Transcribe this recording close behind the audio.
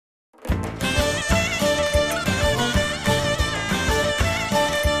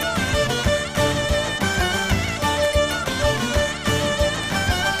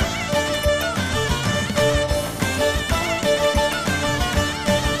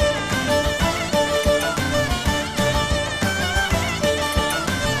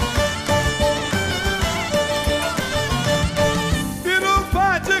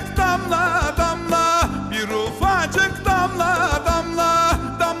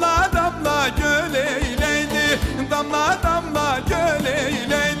damla damla göl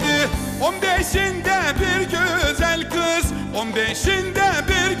eyledi. 15'inde bir güzel kız, 15'inde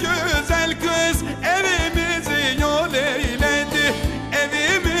bir güzel kız evimizi yol eyledi,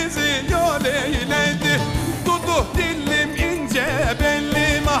 evimizi yol eyledi. Dudu dillim ince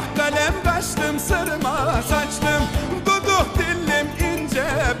bellim, ah kalem kaşlım sırma saçlım. Dudu dillim ince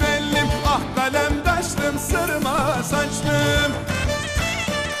bellim, ah kalem kaşlım sırma saçlım.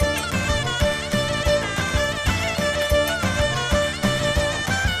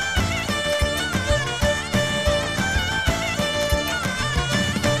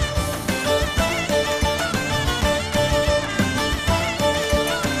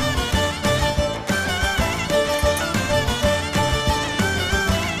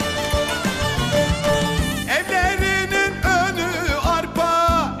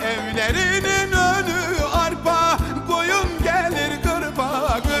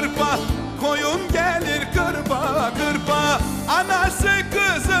 Anası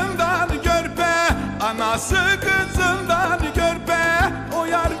kızından görpe, anası kızından görpe. O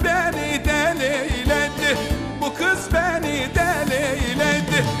yar beni deliyledi, bu kız beni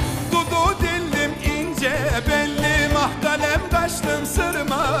deliyledi. Dudu dillim ince bellim, ah kalem kaşlım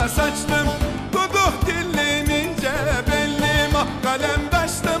sırma saçlım. Dudu dillim ince bellim, ah kalem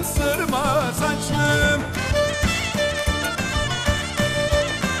kaşlım sırma saçlım.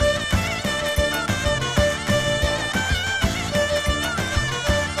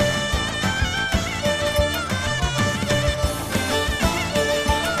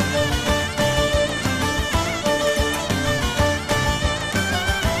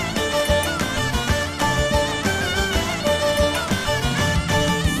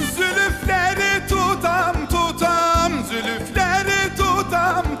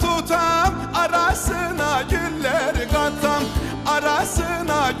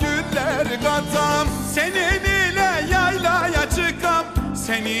 Arasına güller katam, senin ile yaylaya çıkam,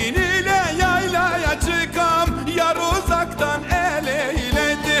 senin ile yaylaya çıkam. Yar uzaktan el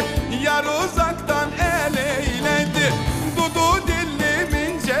eyledi, yar uzaktan el eyledi. Dudu dillim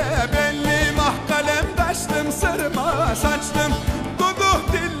ince bellim, ah kalem kaşlım sırma saçlım. Dudu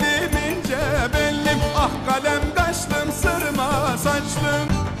dillim ince bellim, ah kalem kaşlım sırma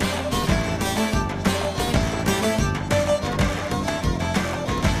saçlım.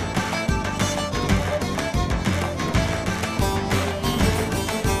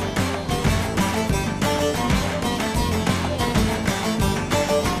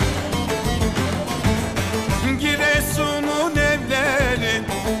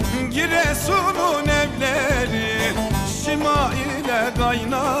 Giresun'un evleri şima ile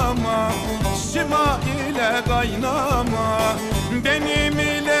kaynama, şima ile kaynama. Benim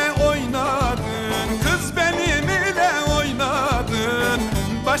ile oynadın, kız benim ile oynadın.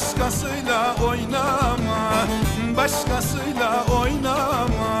 Başkasıyla oynama, başkasıyla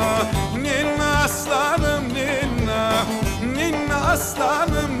oynama. Ninna aslanım ninna, ninna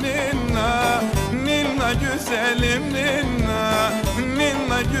aslanım ninna. Ninna güzelim ninna,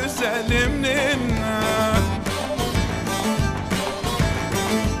 ninna güzelim ninna.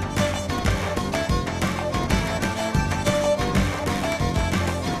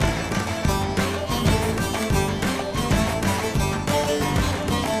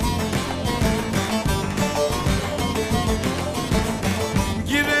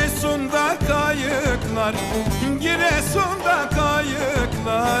 Giresun'da kayıklar, Giresun'da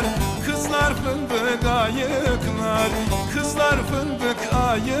kayıklar. Kızlar fındık ayıklar, kızlar fındık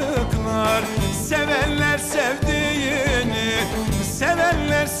ayıklar. Sevenler sevdiğini,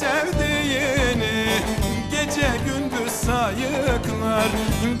 sevenler sevdiğini. Gece gündüz sayıklar,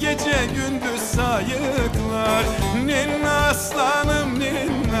 gece gündüz sayıklar. Ninna aslanım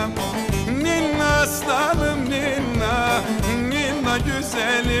ninna, ninna aslanım ninna. Ninna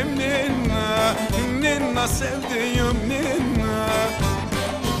güzelim ninna, ninna sevdiğim ninna.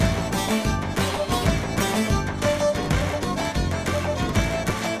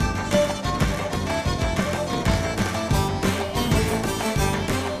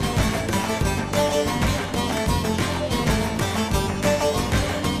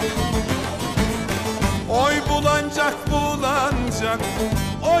 Oy bulancak bulancak,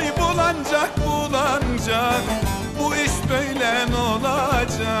 oy bulancak bulancak. Bu iş böyle ne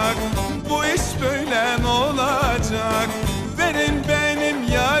olacak, bu iş böyle ne olacak. Verin benim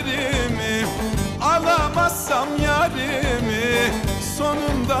yarimi, alamazsam yarimi.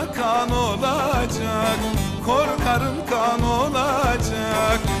 Sonunda kan olacak, korkarım kan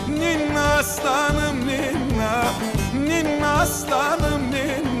olacak. Ninna aslanım ninna, ninna aslanım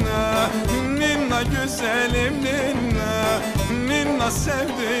ninna. Ninna güzelim ninna, ninna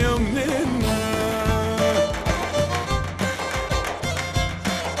sevdiğim ninna.